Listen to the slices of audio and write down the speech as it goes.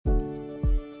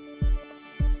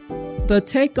The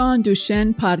Take on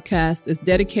Duchenne podcast is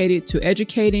dedicated to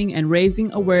educating and raising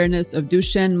awareness of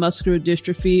Duchenne muscular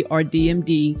dystrophy, or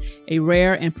DMD, a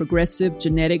rare and progressive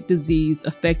genetic disease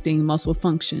affecting muscle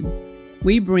function.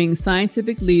 We bring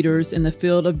scientific leaders in the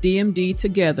field of DMD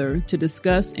together to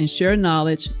discuss and share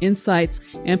knowledge, insights,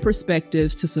 and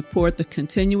perspectives to support the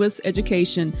continuous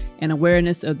education and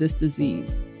awareness of this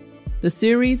disease. The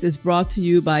series is brought to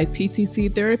you by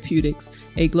PTC Therapeutics,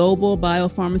 a global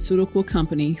biopharmaceutical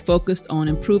company focused on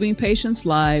improving patients'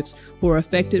 lives who are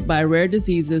affected by rare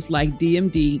diseases like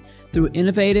DMD through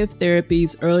innovative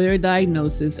therapies, earlier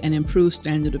diagnosis, and improved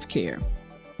standard of care.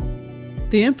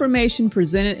 The information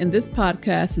presented in this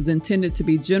podcast is intended to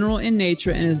be general in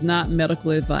nature and is not medical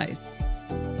advice.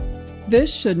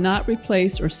 This should not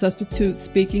replace or substitute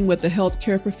speaking with a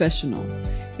healthcare professional.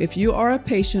 If you are a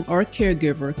patient or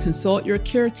caregiver, consult your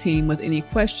care team with any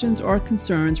questions or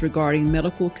concerns regarding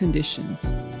medical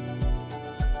conditions.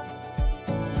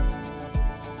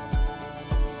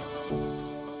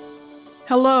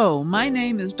 Hello, my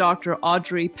name is Dr.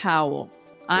 Audrey Powell.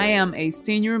 I am a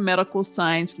Senior Medical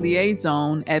Science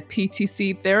Liaison at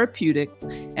PTC Therapeutics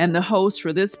and the host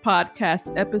for this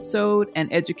podcast episode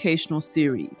and educational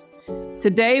series.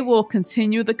 Today, we'll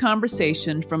continue the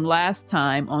conversation from last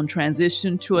time on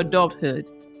transition to adulthood,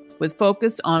 with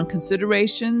focus on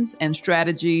considerations and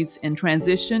strategies in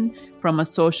transition from a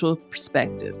social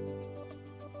perspective.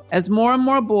 As more and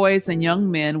more boys and young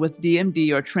men with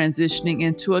DMD are transitioning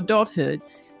into adulthood,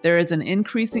 there is an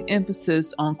increasing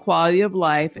emphasis on quality of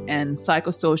life and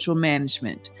psychosocial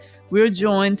management. We're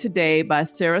joined today by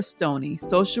Sarah Stoney,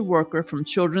 social worker from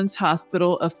Children's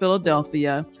Hospital of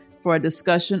Philadelphia, for a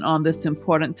discussion on this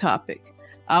important topic.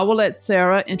 I will let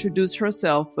Sarah introduce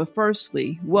herself, but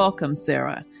firstly, welcome,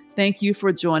 Sarah. Thank you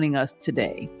for joining us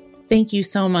today. Thank you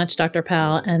so much, Dr.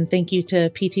 Powell, and thank you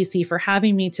to PTC for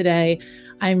having me today.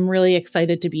 I'm really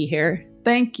excited to be here.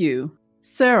 Thank you.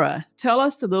 Sarah, tell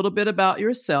us a little bit about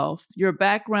yourself, your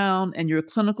background, and your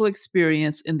clinical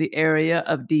experience in the area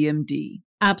of DMD.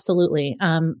 Absolutely.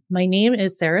 My name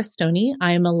is Sarah Stoney.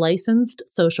 I am a licensed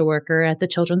social worker at the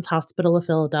Children's Hospital of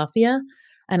Philadelphia,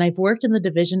 and I've worked in the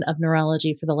Division of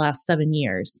Neurology for the last 7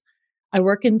 years. I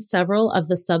work in several of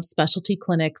the subspecialty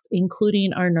clinics,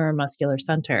 including our neuromuscular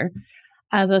center.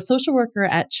 As a social worker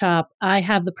at CHOP, I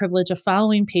have the privilege of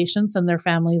following patients and their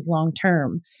families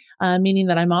long-term, meaning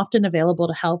that I'm often available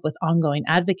to help with ongoing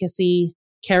advocacy,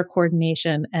 care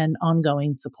coordination, and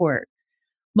ongoing support.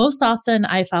 Most often,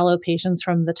 I follow patients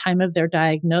from the time of their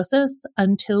diagnosis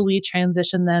until we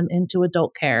transition them into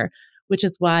adult care, which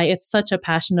is why it's such a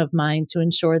passion of mine to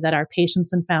ensure that our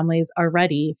patients and families are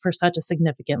ready for such a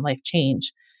significant life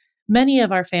change. Many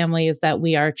of our families that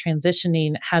we are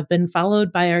transitioning have been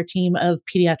followed by our team of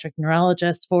pediatric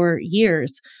neurologists for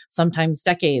years, sometimes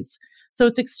decades. So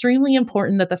it's extremely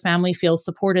important that the family feels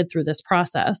supported through this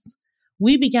process.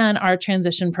 We began our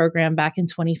transition program back in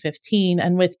 2015,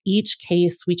 and with each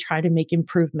case, we try to make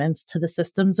improvements to the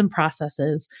systems and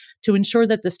processes to ensure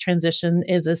that this transition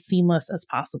is as seamless as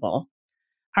possible.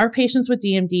 Our patients with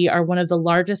DMD are one of the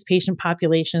largest patient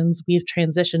populations we've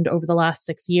transitioned over the last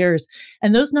 6 years,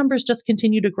 and those numbers just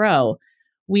continue to grow.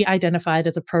 We identified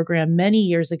as a program many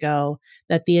years ago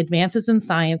that the advances in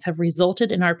science have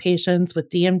resulted in our patients with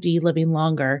DMD living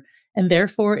longer, and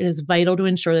therefore it is vital to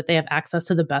ensure that they have access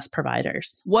to the best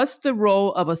providers. What's the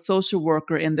role of a social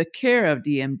worker in the care of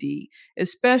DMD,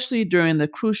 especially during the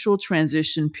crucial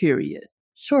transition period?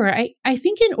 Sure. I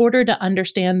think in order to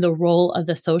understand the role of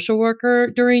the social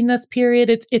worker during this period,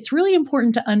 it's really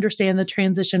important to understand the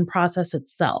transition process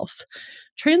itself.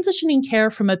 Transitioning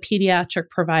care from a pediatric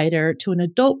provider to an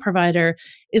adult provider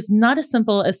is not as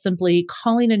simple as simply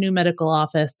calling a new medical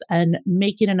office and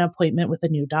making an appointment with a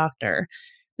new doctor.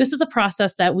 This is a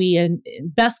process that we, in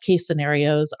best case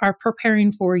scenarios, are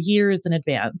preparing for years in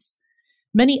advance.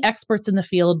 Many experts in the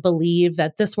field believe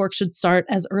that this work should start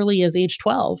as early as age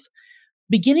 12.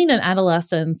 Beginning in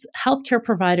adolescence, healthcare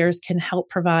providers can help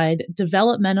provide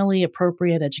developmentally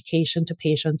appropriate education to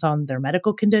patients on their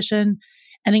medical condition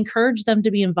and encourage them to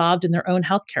be involved in their own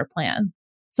healthcare plan.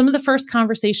 Some of the first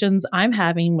conversations I'm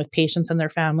having with patients and their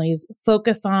families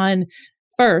focus on,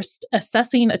 first,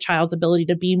 assessing a child's ability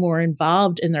to be more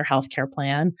involved in their healthcare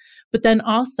plan, but then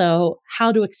also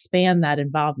how to expand that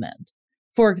involvement.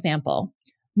 For example,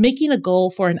 making a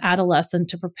goal for an adolescent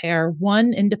to prepare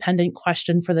one independent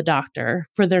question for the doctor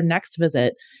for their next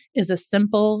visit is a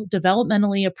simple,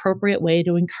 developmentally appropriate way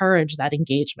to encourage that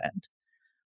engagement.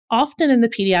 Often in the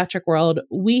pediatric world,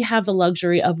 we have the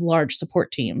luxury of large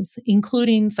support teams,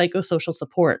 including psychosocial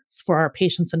supports for our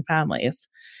patients and families.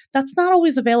 That's not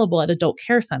always available at adult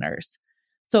care centers.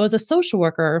 So as a social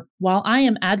worker, while I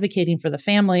am advocating for the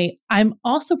family, I'm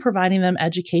also providing them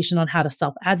education on how to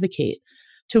self-advocate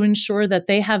to ensure that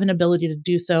they have an ability to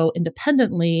do so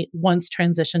independently once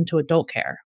transitioned to adult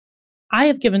care. I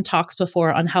have given talks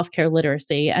before on healthcare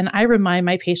literacy, and I remind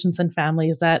my patients and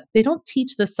families that they don't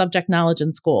teach this subject knowledge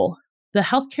in school. The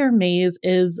healthcare maze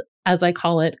is, as I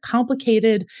call it,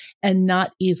 complicated and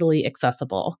not easily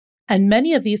accessible. And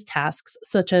many of these tasks,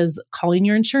 such as calling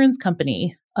your insurance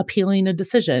company, appealing a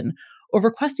decision, or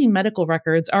requesting medical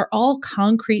records, are all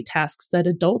concrete tasks that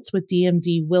adults with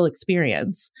DMD will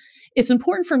experience. It's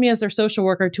important for me as their social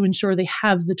worker to ensure they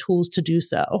have the tools to do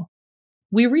so.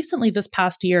 We recently, this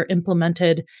past year,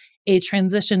 implemented a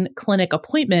transition clinic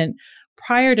appointment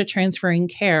prior to transferring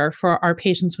care for our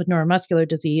patients with neuromuscular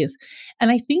disease. And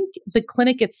I think the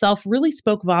clinic itself really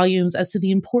spoke volumes as to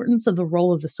the importance of the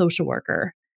role of the social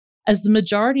worker, as the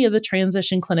majority of the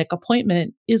transition clinic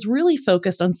appointment is really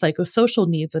focused on psychosocial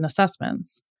needs and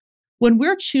assessments. When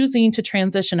we're choosing to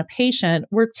transition a patient,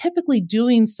 we're typically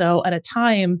doing so at a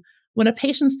time when a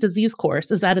patient's disease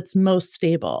course is at its most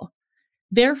stable.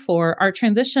 Therefore, our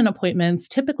transition appointments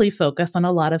typically focus on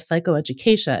a lot of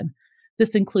psychoeducation.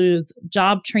 This includes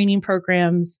job training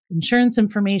programs, insurance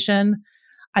information,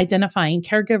 identifying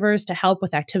caregivers to help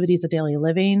with activities of daily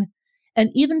living, and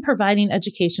even providing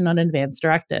education on advanced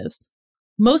directives.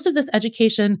 Most of this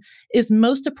education is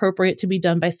most appropriate to be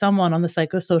done by someone on the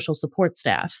psychosocial support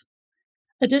staff.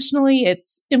 Additionally,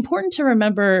 it's important to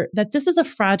remember that this is a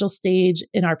fragile stage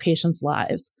in our patients'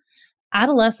 lives.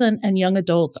 Adolescent and young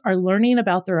adults are learning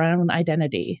about their own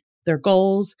identity, their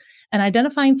goals, and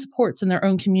identifying supports in their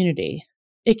own community.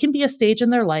 It can be a stage in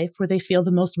their life where they feel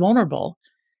the most vulnerable.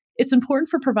 It's important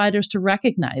for providers to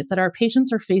recognize that our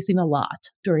patients are facing a lot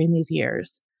during these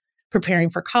years. Preparing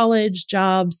for college,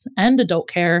 jobs, and adult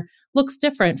care looks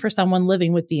different for someone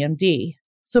living with DMD.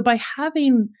 So by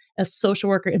having a social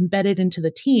worker embedded into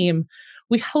the team,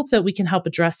 we hope that we can help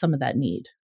address some of that need.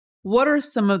 What are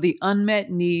some of the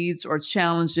unmet needs or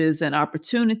challenges and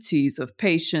opportunities of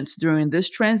patients during this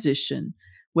transition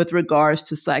with regards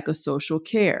to psychosocial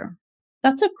care?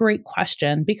 That's a great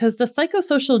question because the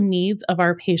psychosocial needs of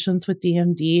our patients with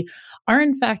DMD are,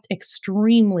 in fact,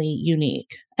 extremely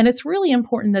unique. And it's really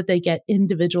important that they get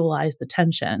individualized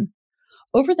attention.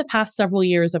 Over the past several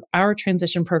years of our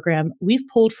transition program, we've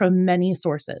pulled from many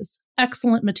sources,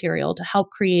 excellent material to help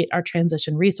create our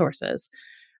transition resources.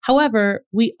 However,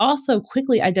 we also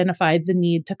quickly identified the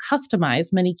need to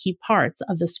customize many key parts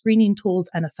of the screening tools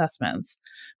and assessments.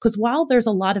 Because while there's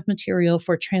a lot of material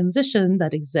for transition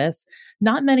that exists,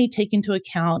 not many take into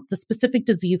account the specific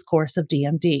disease course of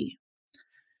DMD.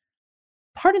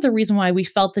 Part of the reason why we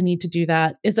felt the need to do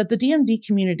that is that the DMD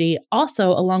community also,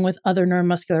 along with other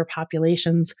neuromuscular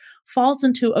populations, falls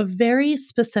into a very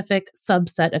specific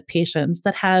subset of patients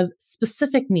that have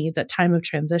specific needs at time of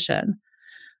transition.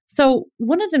 So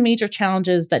one of the major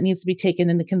challenges that needs to be taken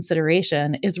into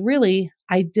consideration is really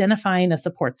identifying a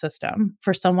support system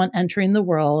for someone entering the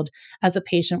world as a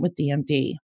patient with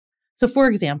DMD. So for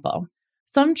example,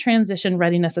 some transition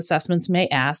readiness assessments may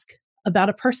ask about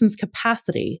a person's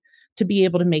capacity to be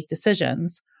able to make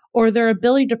decisions or their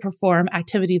ability to perform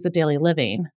activities of daily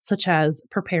living, such as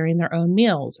preparing their own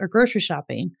meals or grocery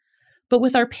shopping. But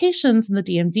with our patients in the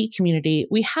DMD community,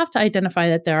 we have to identify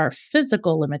that there are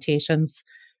physical limitations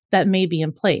that may be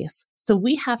in place. So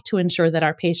we have to ensure that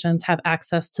our patients have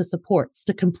access to supports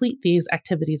to complete these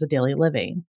activities of daily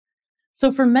living.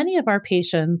 So for many of our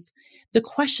patients, the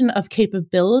question of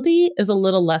capability is a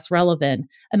little less relevant,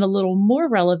 and a little more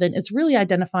relevant is really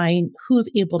identifying who's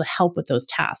able to help with those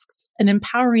tasks and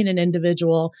empowering an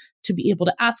individual to be able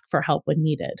to ask for help when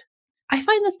needed. I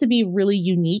find this to be really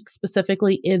unique,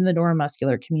 specifically in the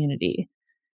neuromuscular community.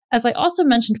 As I also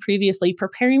mentioned previously,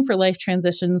 preparing for life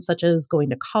transitions such as going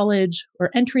to college or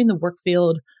entering the work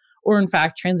field, or in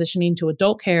fact, transitioning to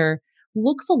adult care,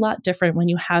 looks a lot different when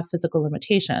you have physical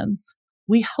limitations.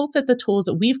 We hope that the tools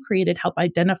that we've created help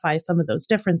identify some of those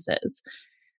differences.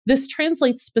 This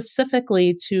translates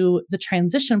specifically to the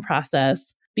transition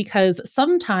process because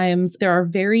sometimes there are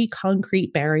very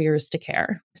concrete barriers to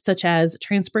care, such as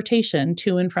transportation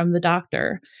to and from the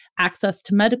doctor, access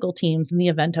to medical teams in the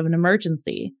event of an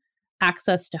emergency,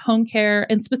 access to home care,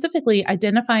 and specifically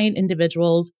identifying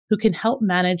individuals who can help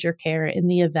manage your care in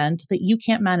the event that you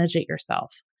can't manage it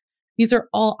yourself. These are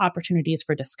all opportunities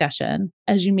for discussion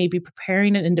as you may be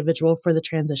preparing an individual for the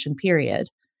transition period.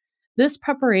 This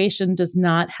preparation does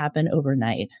not happen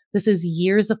overnight. This is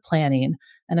years of planning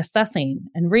and assessing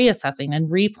and reassessing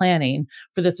and replanning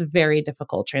for this very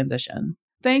difficult transition.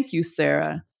 Thank you,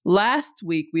 Sarah. Last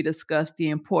week, we discussed the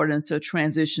importance of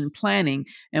transition planning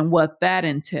and what that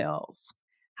entails.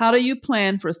 How do you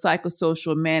plan for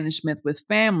psychosocial management with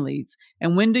families,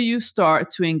 and when do you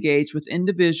start to engage with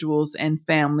individuals and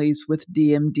families with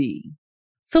DMD?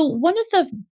 So, one of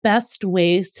the best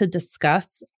ways to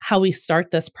discuss how we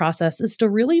start this process is to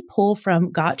really pull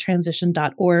from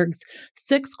gottransition.org's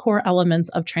 6 core elements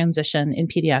of transition in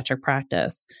pediatric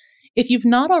practice. If you've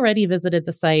not already visited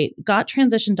the site,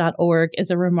 gottransition.org is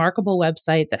a remarkable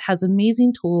website that has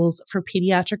amazing tools for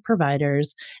pediatric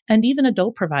providers and even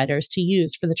adult providers to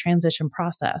use for the transition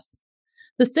process.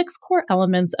 The 6 core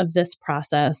elements of this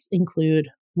process include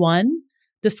 1,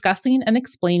 discussing and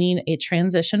explaining a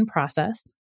transition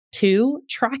process; 2,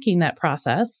 tracking that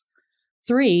process;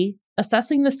 3,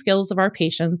 assessing the skills of our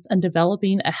patients and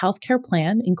developing a healthcare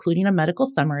plan, including a medical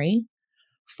summary;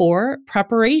 4,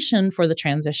 preparation for the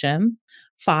transition;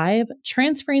 5,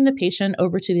 transferring the patient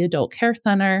over to the adult care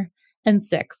center; and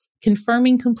 6,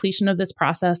 confirming completion of this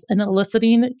process and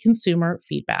eliciting consumer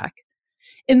feedback.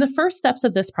 In the first steps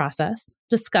of this process,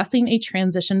 discussing a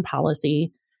transition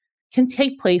policy can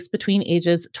take place between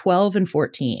ages 12 and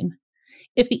 14.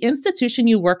 If the institution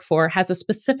you work for has a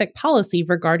specific policy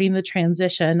regarding the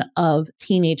transition of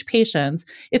teenage patients,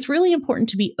 it's really important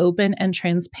to be open and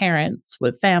transparent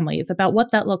with families about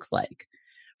what that looks like.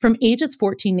 From ages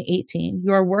 14 to 18,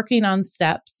 you are working on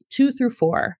steps 2 through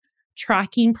 4,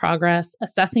 tracking progress,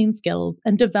 assessing skills,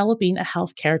 and developing a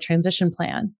healthcare transition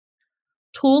plan.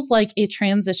 Tools like a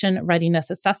Transition Readiness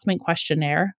Assessment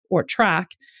Questionnaire, or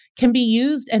TRAC, can be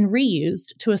used and reused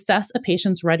to assess a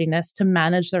patient's readiness to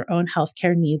manage their own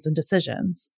healthcare needs and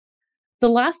decisions. The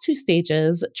last 2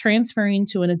 stages, transferring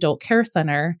to an adult care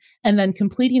center and then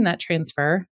completing that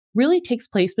transfer, really takes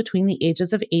place between the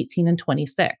ages of 18 and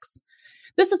 26.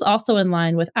 This is also in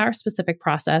line with our specific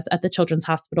process at the Children's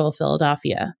Hospital of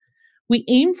Philadelphia. We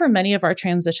aim for many of our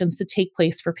transitions to take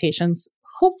place for patients,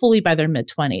 hopefully by their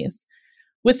mid-20s.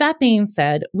 With that being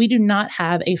said, we do not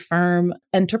have a firm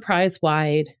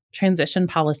enterprise-wide transition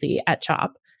policy at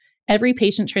CHOP. Every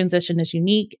patient transition is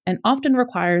unique and often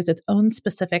requires its own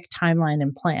specific timeline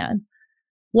and plan.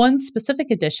 One specific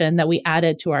addition that we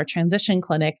added to our transition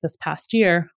clinic this past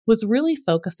year was really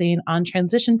focusing on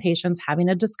transition patients having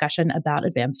a discussion about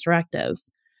advance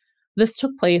directives. This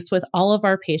took place with all of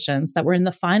our patients that were in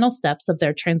the final steps of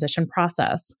their transition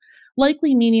process,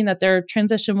 likely meaning that their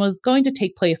transition was going to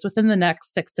take place within the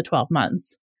next 6 to 12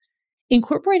 months.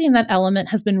 Incorporating that element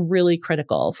has been really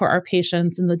critical for our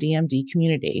patients in the DMD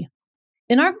community.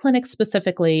 In our clinic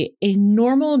specifically, a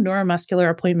normal neuromuscular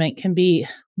appointment can be,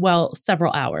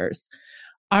 several hours.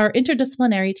 Our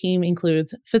interdisciplinary team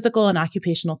includes physical and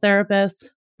occupational therapists,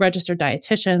 registered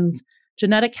dietitians,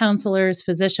 genetic counselors,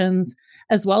 physicians,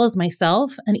 as well as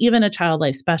myself, and even a child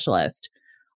life specialist.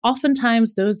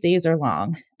 Oftentimes, those days are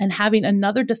long, and having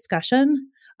another discussion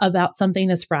about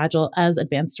something as fragile as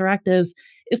advance directives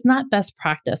is not best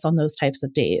practice on those types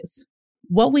of days.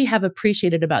 What we have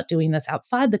appreciated about doing this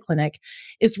outside the clinic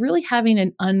is really having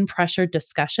an unpressured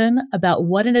discussion about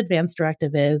what an advance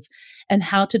directive is and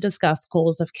how to discuss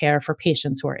goals of care for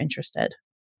patients who are interested.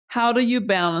 How do you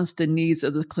balance the needs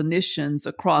of the clinicians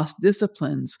across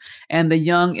disciplines and the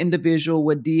young individual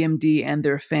with DMD and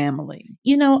their family?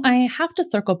 I have to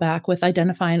circle back with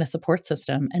identifying a support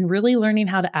system and really learning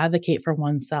how to advocate for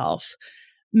oneself.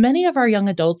 Many of our young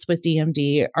adults with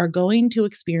DMD are going to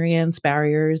experience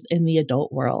barriers in the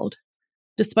adult world.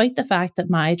 Despite the fact that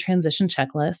my transition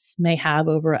checklists may have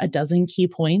over a dozen key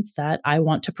points that I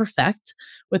want to perfect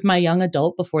with my young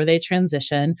adult before they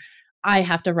transition, I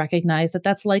have to recognize that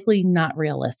that's likely not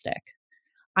realistic.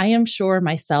 I am sure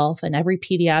myself and every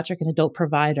pediatric and adult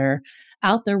provider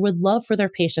out there would love for their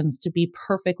patients to be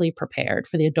perfectly prepared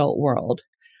for the adult world.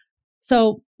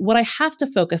 So what I have to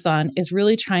focus on is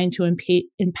really trying to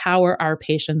empower our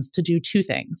patients to do 2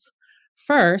 things.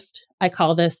 First, I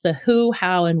call this the who,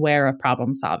 how, and where of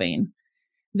problem solving.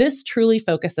 This truly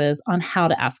focuses on how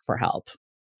to ask for help.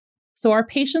 So our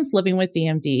patients living with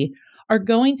DMD are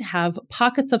going to have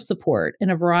pockets of support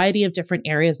in a variety of different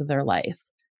areas of their life.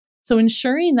 So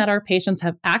ensuring that our patients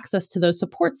have access to those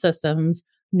support systems,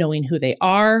 knowing who they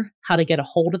are, how to get a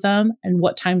hold of them, and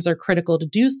what times are critical to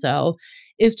do so,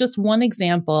 is just one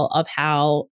example of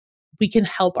how we can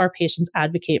help our patients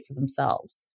advocate for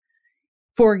themselves.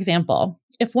 For example,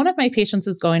 if one of my patients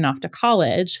is going off to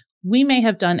college, we may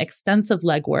have done extensive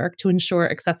legwork to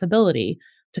ensure accessibility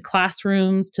to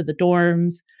classrooms, to the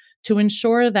dorms, to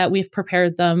ensure that we've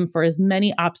prepared them for as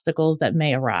many obstacles that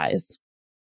may arise.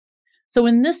 So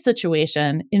in this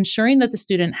situation, ensuring that the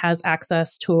student has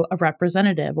access to a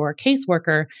representative or a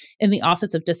caseworker in the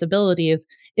Office of Disabilities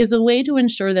is a way to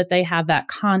ensure that they have that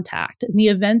contact in the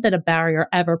event that a barrier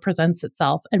ever presents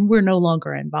itself and we're no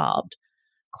longer involved.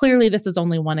 Clearly, this is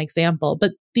only one example,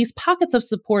 but these pockets of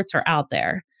supports are out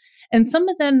there. And some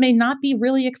of them may not be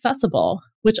really accessible,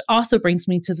 which also brings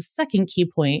me to the second key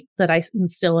point that I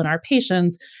instill in our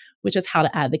patients, which is how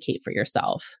to advocate for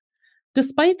yourself.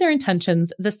 Despite their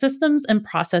intentions, the systems and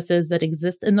processes that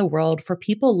exist in the world for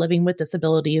people living with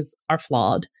disabilities are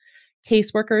flawed.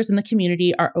 Caseworkers in the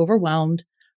community are overwhelmed.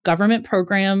 Government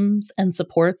programs and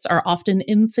supports are often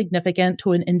insignificant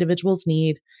to an individual's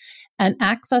need, and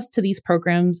access to these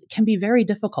programs can be very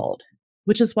difficult,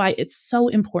 which is why it's so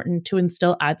important to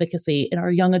instill advocacy in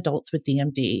our young adults with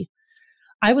DMD.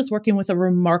 I was working with a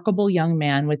remarkable young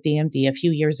man with DMD a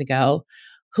few years ago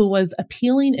who was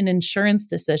appealing an insurance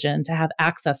decision to have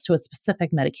access to a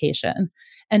specific medication.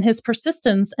 And his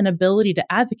persistence and ability to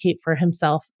advocate for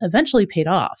himself eventually paid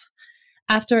off.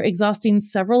 After exhausting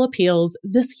several appeals,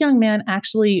 this young man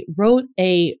actually wrote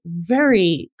a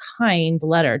very kind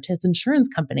letter to his insurance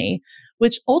company,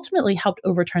 which ultimately helped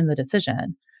overturn the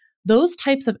decision. Those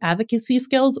types of advocacy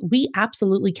skills we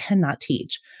absolutely cannot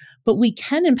teach, but we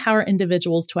can empower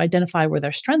individuals to identify where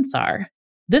their strengths are.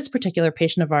 This particular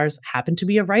patient of ours happened to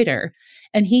be a writer,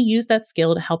 and he used that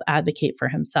skill to help advocate for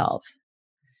himself.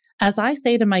 As I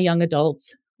say to my young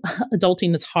adults,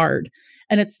 adulting is hard,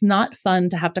 and it's not fun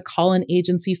to have to call an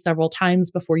agency several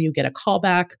times before you get a call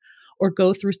back or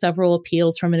go through several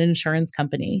appeals from an insurance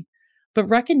company. But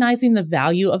recognizing the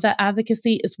value of that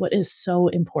advocacy is what is so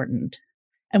important.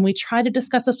 And we try to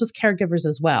discuss this with caregivers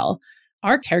as well.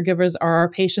 Our caregivers are our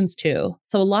patients too.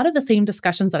 So a lot of the same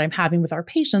discussions that I'm having with our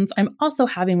patients, I'm also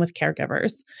having with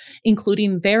caregivers,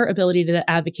 including their ability to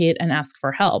advocate and ask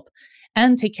for help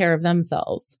and take care of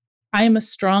themselves. I am a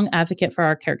strong advocate for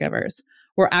our caregivers.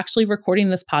 We're actually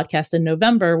recording this podcast in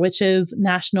November, which is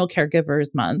National Caregivers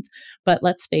Month. But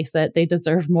let's face it, they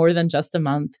deserve more than just a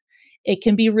month. It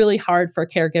can be really hard for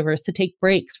caregivers to take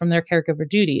breaks from their caregiver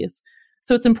duties.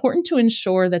 So it's important to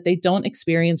ensure that they don't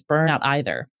experience burnout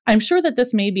either. I'm sure that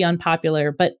this may be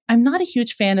unpopular, but I'm not a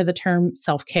huge fan of the term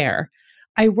self-care.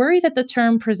 I worry that the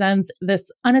term presents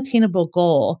this unattainable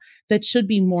goal that should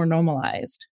be more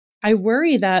normalized. I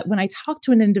worry that when I talk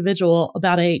to an individual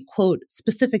about a, quote,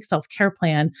 specific self-care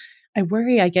plan, I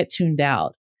worry I get tuned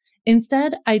out.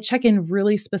 Instead, I check in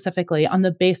really specifically on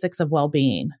the basics of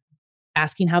well-being,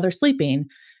 asking how they're sleeping,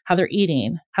 how they're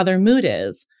eating, how their mood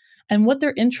is, and what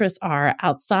their interests are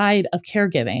outside of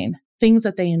caregiving, things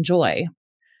that they enjoy.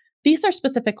 These are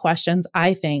specific questions,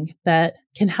 I think, that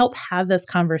can help have this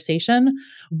conversation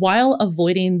while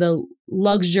avoiding the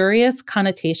luxurious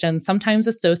connotation sometimes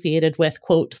associated with,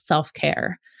 quote,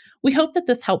 self-care. We hope that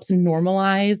this helps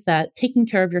normalize that taking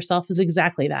care of yourself is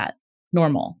exactly that,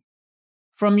 normal.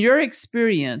 From your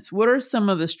experience, what are some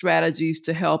of the strategies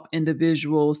to help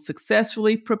individuals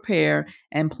successfully prepare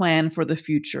and plan for the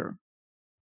future?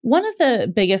 One of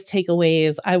the biggest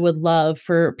takeaways I would love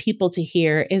for people to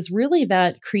hear is really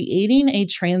that creating a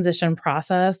transition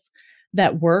process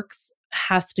that works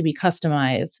has to be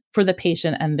customized for the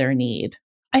patient and their need.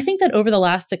 I think that over the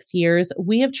last 6 years,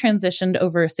 we have transitioned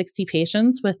over 60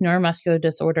 patients with neuromuscular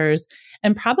disorders,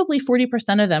 and probably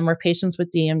 40% of them were patients with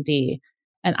DMD.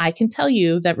 And I can tell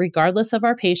you that regardless of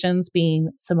our patients being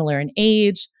similar in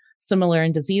age, similar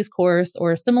in disease course,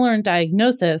 or similar in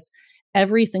diagnosis,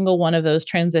 every single one of those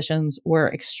transitions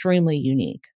were extremely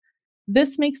unique.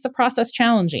 This makes the process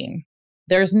challenging.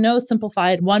 There's no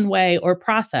simplified one way or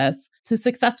process to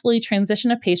successfully transition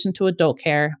a patient to adult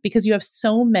care because you have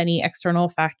so many external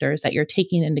factors that you're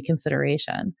taking into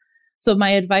consideration. So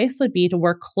my advice would be to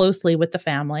work closely with the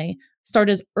family, start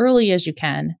as early as you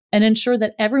can, and ensure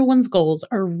that everyone's goals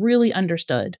are really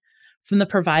understood, from the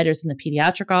providers in the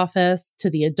pediatric office, to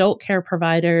the adult care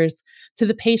providers, to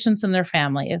the patients and their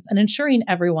families, and ensuring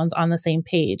everyone's on the same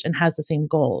page and has the same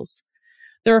goals.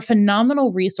 There are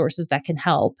phenomenal resources that can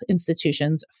help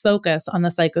institutions focus on the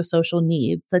psychosocial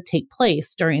needs that take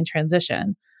place during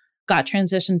transition.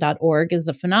 GotTransition.org is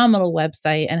a phenomenal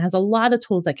website and has a lot of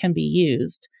tools that can be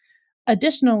used.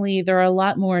 Additionally, there are a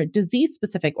lot more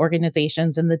disease-specific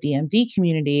organizations in the DMD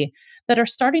community that are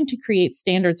starting to create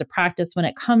standards of practice when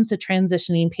it comes to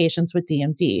transitioning patients with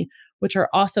DMD, which are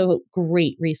also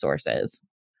great resources.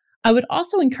 I would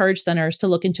also encourage centers to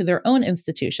look into their own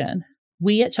institution.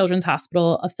 We at Children's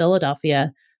Hospital of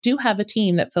Philadelphia do have a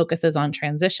team that focuses on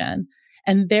transition,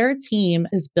 and their team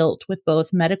is built with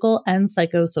both medical and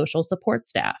psychosocial support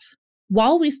staff.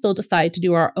 While we still decide to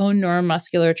do our own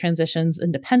neuromuscular transitions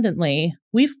independently,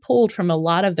 we've pulled from a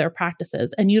lot of their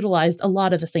practices and utilized a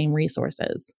lot of the same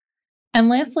resources. And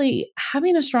lastly,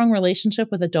 having a strong relationship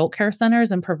with adult care centers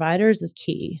and providers is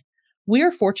key. We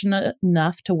are fortunate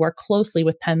enough to work closely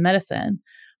with Penn Medicine,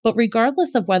 but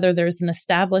regardless of whether there's an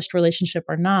established relationship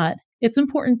or not, it's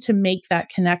important to make that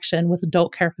connection with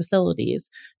adult care facilities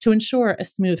to ensure a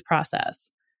smooth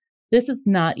process. This is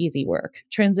not easy work.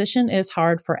 Transition is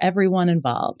hard for everyone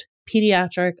involved: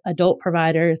 pediatric, adult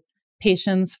providers,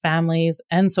 patients, families,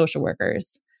 and social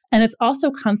workers. And it's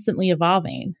also constantly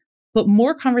evolving. But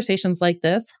more conversations like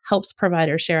this helps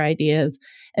providers share ideas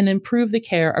and improve the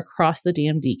care across the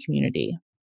DMD community.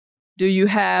 Do you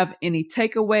have any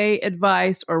takeaway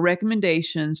advice or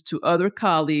recommendations to other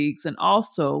colleagues and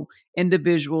also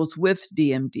individuals with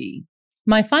DMD?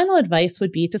 My final advice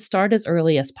would be to start as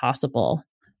early as possible.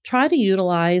 Try to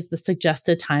utilize the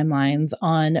suggested timelines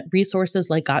on resources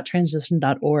like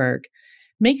gottransition.org.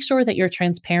 Make sure that you're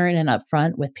transparent and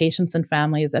upfront with patients and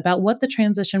families about what the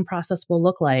transition process will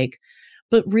look like,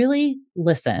 but really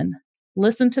listen.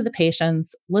 Listen to the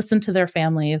patients, listen to their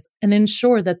families, and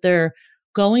ensure that they're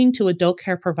going to adult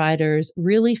care providers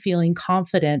really feeling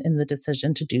confident in the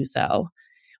decision to do so.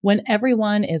 When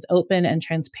everyone is open and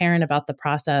transparent about the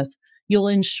process, you'll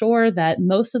ensure that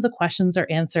most of the questions are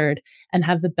answered and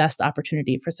have the best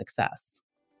opportunity for success.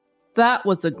 That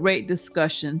was a great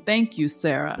discussion. Thank you,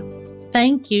 Sarah.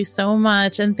 Thank you so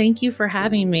much, and thank you for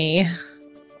having me.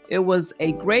 It was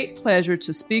a great pleasure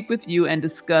to speak with you and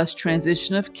discuss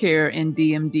transition of care in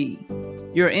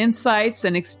DMD. Your insights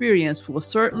and experience will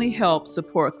certainly help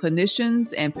support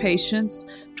clinicians and patients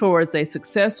towards a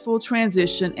successful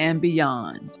transition and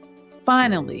beyond.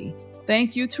 Finally,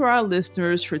 thank you to our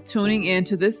listeners for tuning in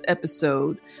to this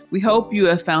episode. We hope you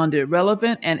have found it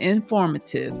relevant and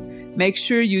informative. Make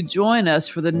sure you join us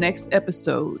for the next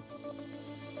episode.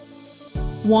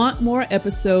 Want more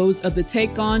episodes of the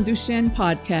Take On Duchenne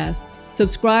podcast?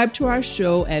 Subscribe to our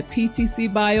show at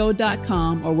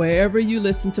ptcbio.com or wherever you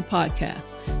listen to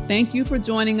podcasts. Thank you for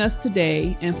joining us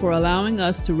today and for allowing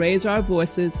us to raise our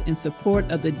voices in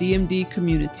support of the DMD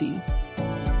community.